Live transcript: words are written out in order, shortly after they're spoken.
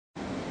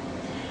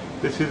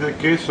This is a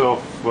case of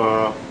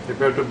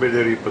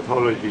hepatobiliary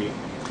pathology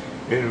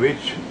in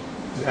which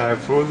I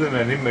have frozen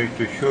an image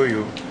to show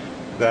you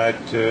that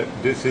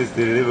this is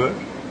the liver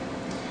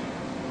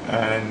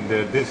and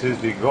this is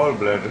the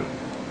gallbladder.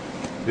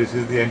 This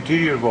is the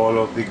anterior wall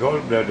of the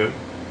gallbladder.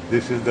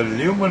 This is the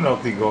lumen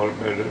of the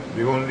gallbladder.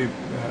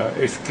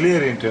 It's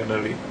clear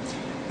internally,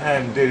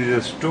 and there is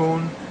a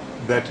stone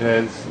that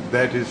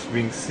is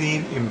being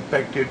seen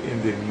impacted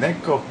in the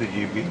neck of the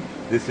GB.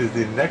 This is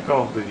the neck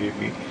of the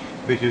GB,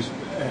 which is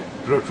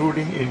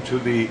protruding into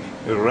the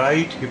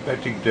right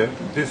hepatic duct.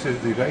 This is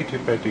the right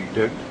hepatic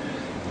duct,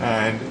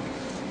 and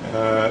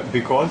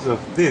because of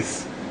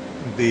this,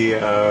 the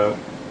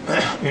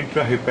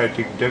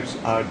intrahepatic ducts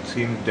are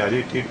seen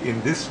dilated.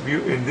 In this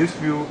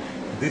view,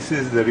 this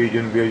is the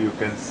region where you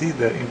can see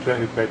the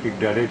intrahepatic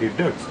dilated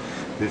ducts.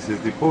 This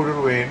is the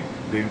portal vein,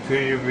 the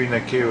inferior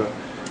vena cava.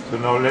 So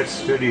now let's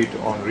study it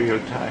on real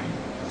time.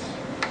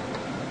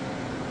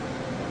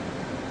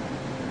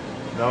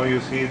 Now you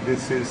see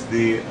this is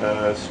the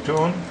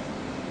stone.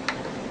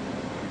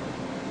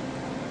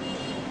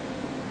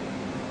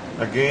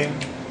 Again,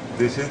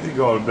 this is the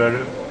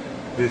gallbladder,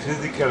 this is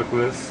the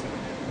calculus,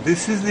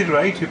 this is the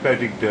right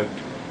hepatic duct.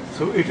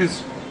 So it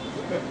is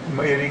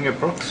measuring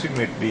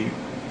approximately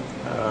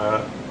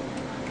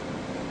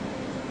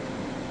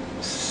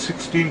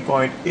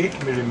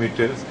 16.8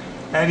 millimeters,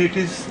 and it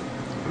is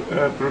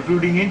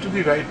protruding into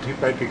the right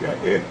hepatic,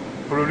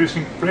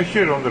 producing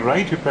pressure on the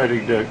right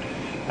hepatic duct,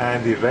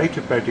 and the right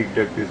hepatic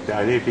duct is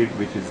dilated,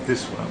 which is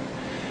this one.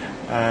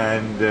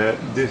 And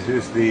this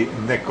is the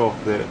neck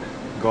of the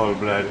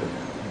gallbladder.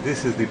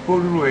 This is the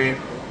portal vein,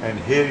 and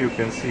here you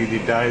can see the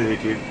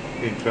dilated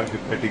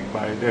intrahepatic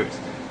bile ducts.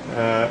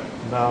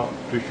 Now,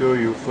 to show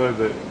you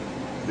further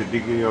the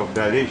degree of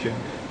dilation,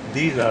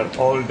 these are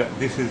all.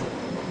 This is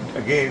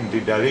again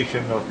the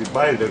dilation of the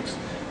bile ducts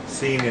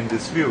seen in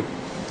this view.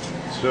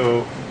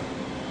 So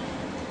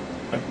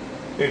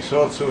it's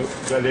also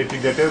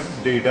dilated at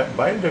the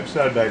bile ducts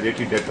are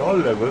dilated at all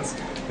levels.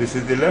 This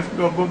is the left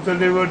lobe of the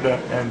liver,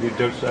 and the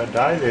ducts are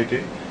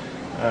dilated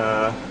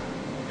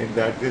in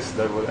this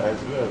level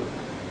as well.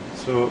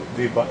 So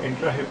the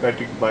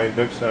intrahepatic bile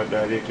ducts are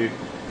dilated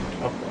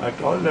up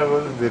at all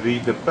levels. They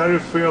reach the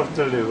periphery of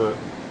the liver,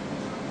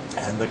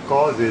 and the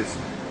cause is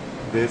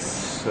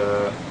this.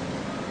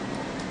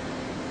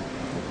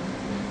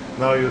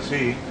 Now you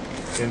see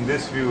in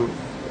this view,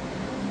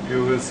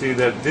 you will see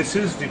that this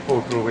is the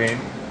portal vein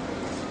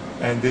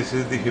and this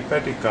is the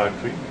hepatic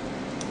artery,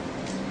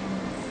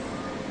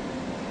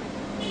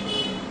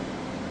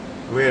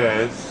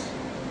 whereas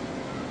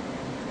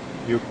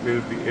you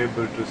will be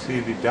able to see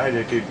the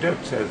dilated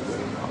ducts as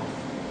well now.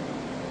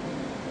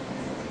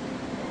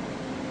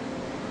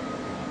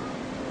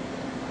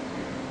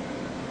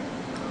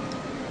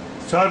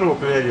 Saru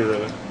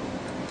Oklahoma.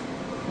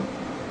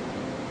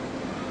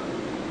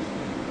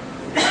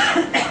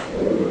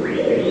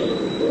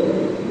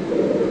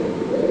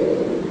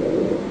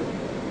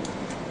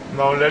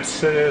 Now let's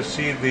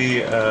see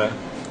the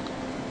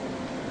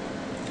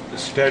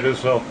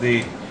status of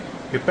the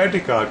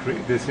hepatic artery.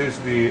 This is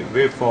the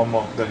waveform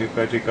of the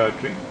hepatic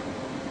artery,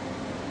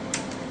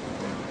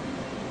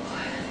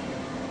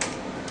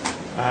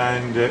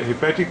 and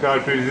hepatic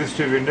artery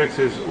resistive index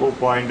is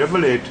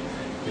 0.88,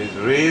 is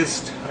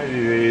raised,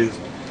 highly raised,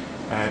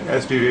 and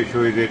SD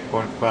ratio is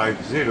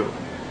 8.50.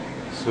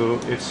 So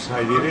it's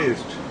highly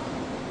raised.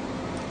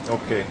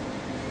 Okay,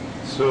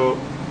 so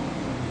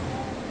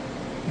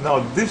now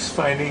this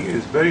finding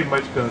is very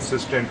much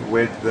consistent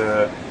with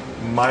the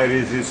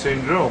MIRRIZI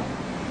syndrome.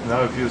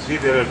 Now if you see,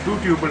 there are two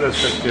tubular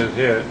structures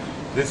here.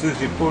 This is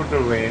the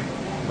portal vein.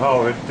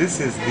 However, this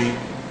is the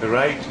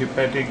right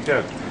hepatic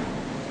duct.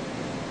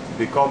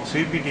 The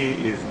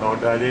COP-CBD is not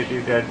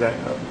dilated at the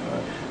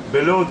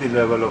below the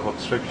level of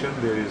obstruction.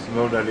 There is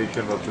no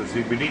dilation of the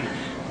CBD.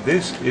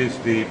 This is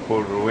the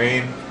portal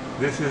vein.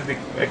 This is the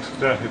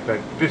extra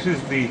hepatic. This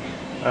is the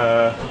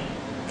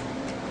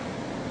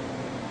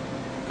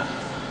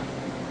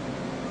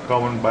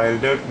common bile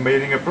duct,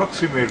 measuring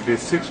approximately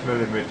 6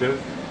 millimeters.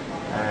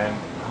 And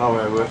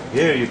however,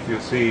 here if you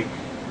see,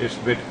 it's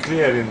a bit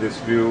clear in this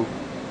view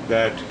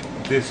that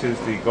this is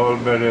the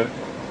gallbladder,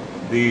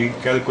 the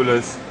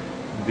calculus.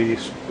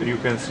 You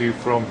can see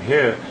from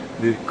here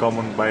the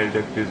common bile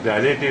duct is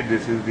dilated.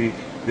 This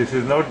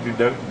is not the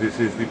duct. This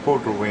is the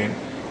portal vein,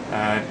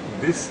 and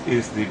this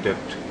is the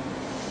duct.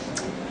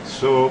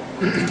 So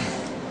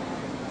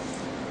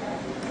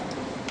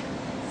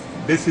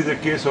this is a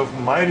case of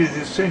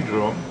MIRRIZI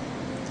syndrome.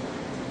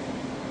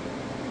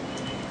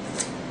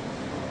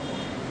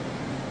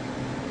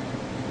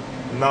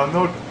 Now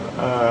note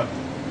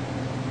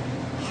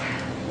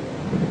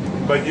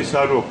Baji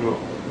Saroklo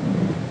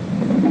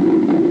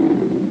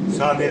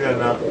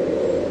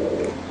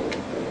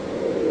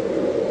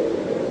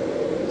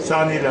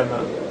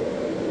Sanilana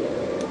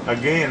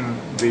again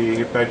the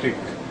hepatic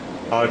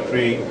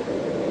artery.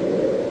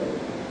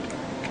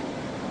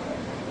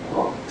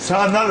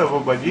 Sana lavo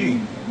Baji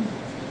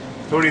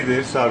थोड़ी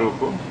देर सारों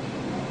को.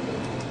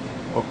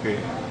 Okay,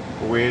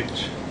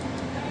 wait.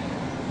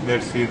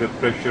 Let's see the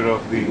pressure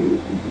of the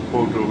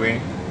portal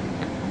vein.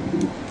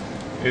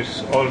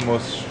 It's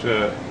almost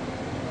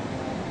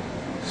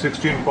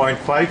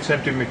 16.5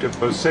 centimeter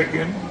per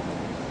second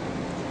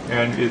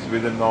and is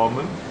within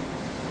normal.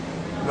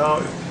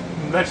 Now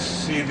let's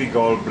see the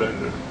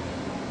gallbladder.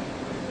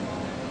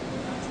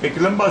 एक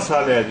लंबा सा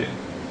ले जाए,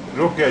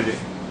 रोक के जाए.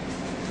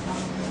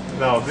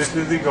 Now this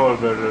is the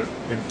gallbladder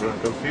in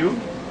front of you.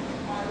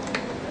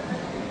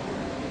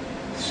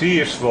 See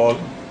its wall.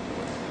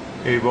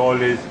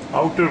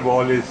 Outer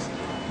wall is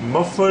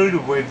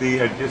muffled with the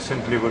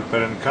adjacent liver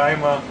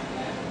parenchyma,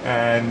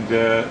 and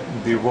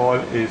the wall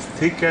is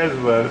thick as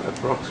well,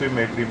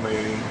 approximately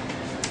measuring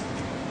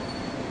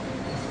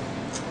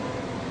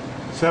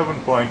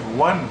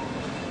 7.1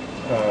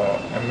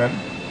 mm.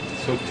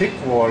 So thick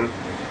wall,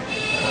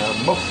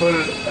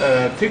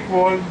 thick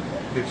wall.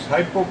 It's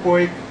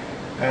hypoechoic,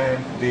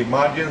 and the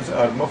margins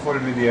are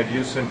muffled with the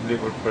adjacent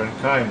liver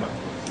parenchyma,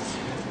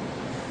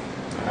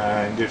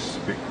 and it's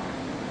big.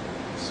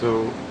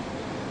 So,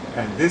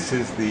 and this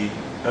is the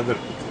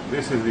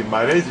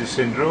MIRRIZI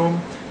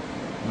syndrome.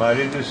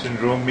 MIRRIZI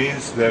syndrome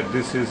means that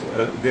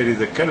there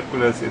is a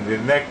calculus in the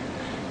neck,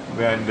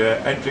 and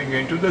entering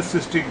into the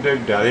cystic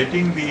duct,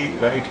 dilating the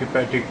right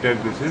hepatic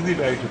duct. This is the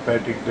right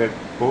hepatic duct,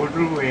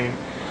 portal vein,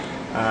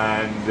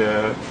 and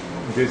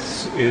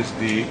this is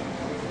the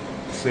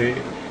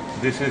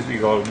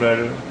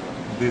gallbladder.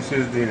 This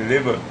is the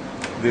liver.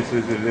 This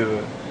is the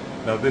liver.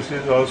 Now this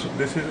is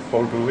a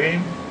portal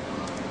vein.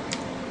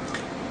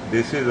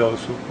 This is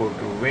also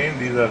portal vein.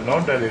 These are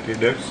not dilated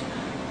ducts.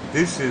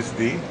 This is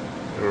the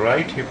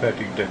right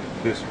hepatic duct.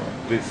 This one,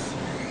 this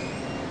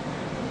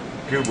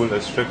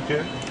tubular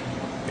structure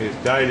is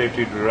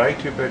dilated right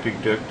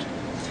hepatic duct,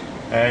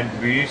 and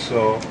we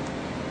saw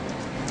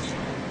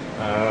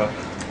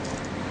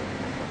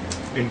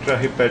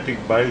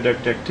intrahepatic bile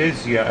duct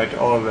ectasia at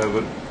all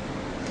levels.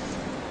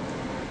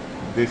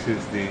 This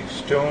is the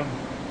stone.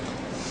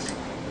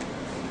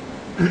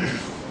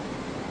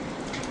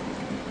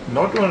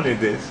 Not only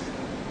this,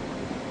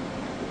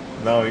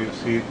 now you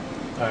see,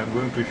 I am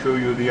going to show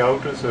you the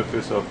outer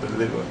surface of the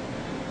liver.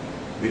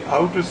 The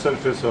outer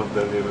surface of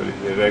the liver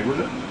is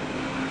irregular.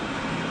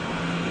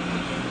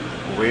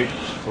 Wait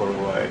for a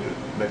while,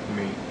 let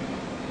me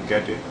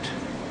get it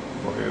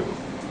for you.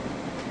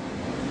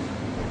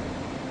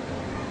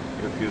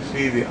 If you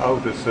see the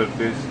outer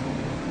surface,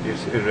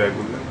 it's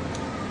irregular.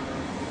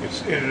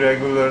 It's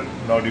irregular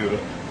nodular.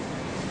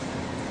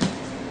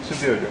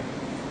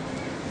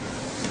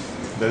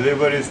 The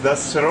liver is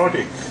thus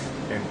cirrhotic,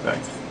 in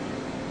fact.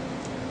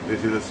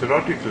 This is a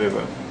cirrhotic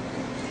liver,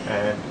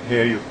 and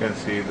here you can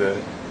see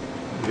the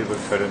liver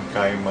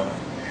parenchyma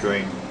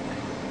showing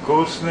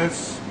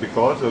coarseness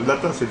because of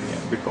latacidia,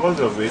 because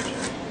of which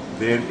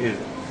there is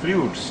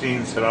fluid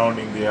seen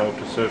surrounding the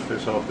outer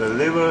surface of the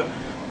liver.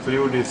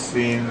 Fluid is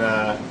seen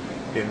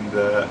in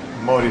the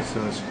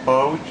Morrison's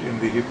pouch, in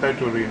the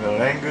hepatorenal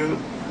angle.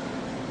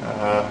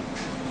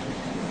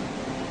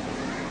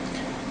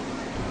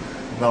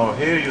 Now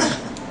here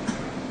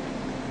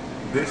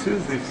this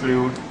is the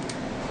fluid,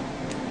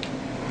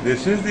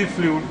 this is the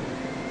fluid,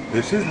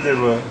 this is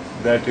liver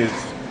that is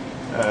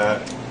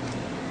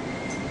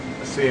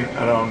seen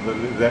around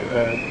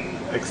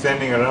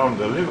extending around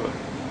the liver.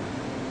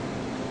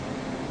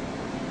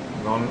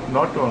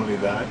 Not only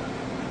that,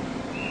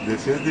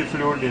 this is the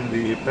fluid in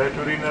the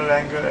hepatorenal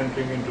angle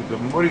entering into the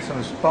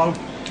Morrison's pouch.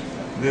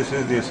 This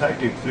is the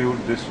ascitic fluid,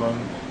 this one,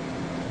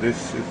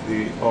 this is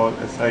the all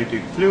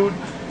ascitic fluid,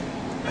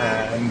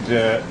 and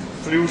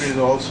fluid is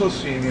also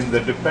seen in the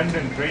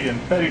dependent region,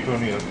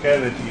 peritoneal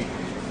cavity.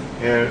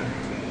 Here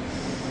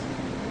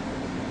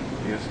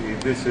you see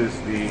this is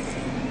the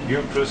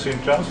uterus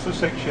in transfer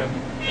section.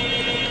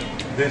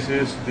 This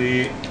is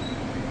the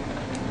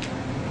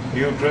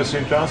uterus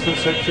in transfer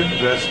section.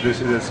 This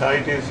is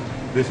ascites.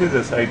 This is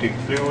ascitic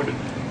fluid.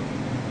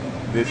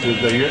 This is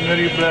the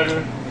urinary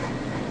bladder.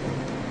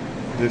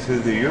 This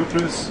is the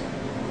uterus,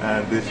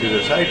 and this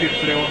is ascitic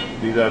fluid.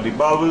 These are the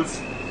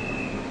bowels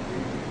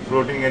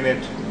floating in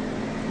it.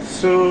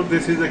 So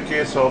this is a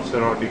case of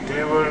cirrhotic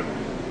liver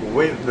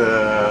with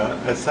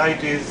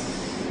ascites,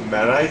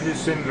 MIRRIZI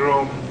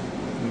syndrome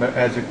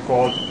as a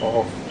cause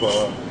of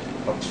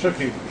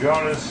obstructive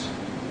jaundice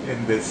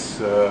in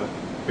this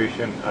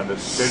patient under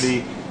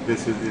study.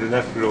 This is the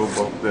left lobe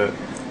of the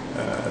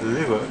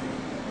liver,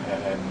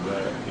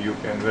 and you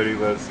can very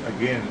well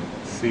again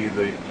see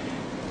the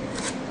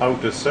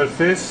outer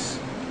surface.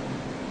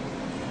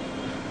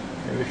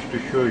 I wish to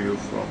show you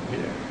from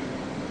here.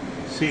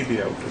 See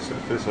the outer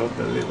surface of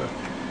the liver.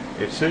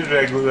 It's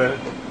irregular.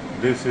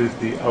 This is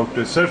the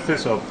outer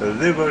surface of the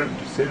liver.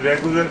 It's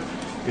irregular.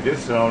 It is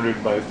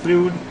surrounded by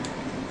fluid.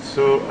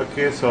 So a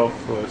case of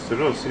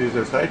cirrhosis,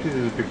 ascites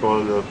is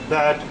because of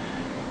that,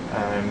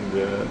 and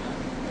the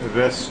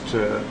rest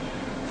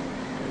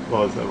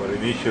was our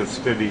initial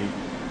study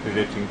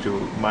relating to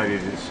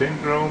MIRRIZI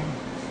syndrome.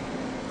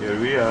 Here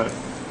we are,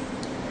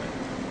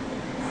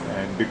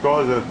 and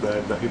because of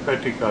that, the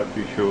hepatic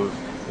artery shows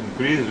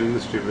increased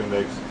resistive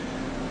index,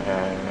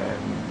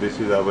 and this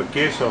is our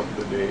case of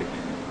the day.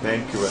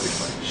 Thank you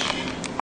very much.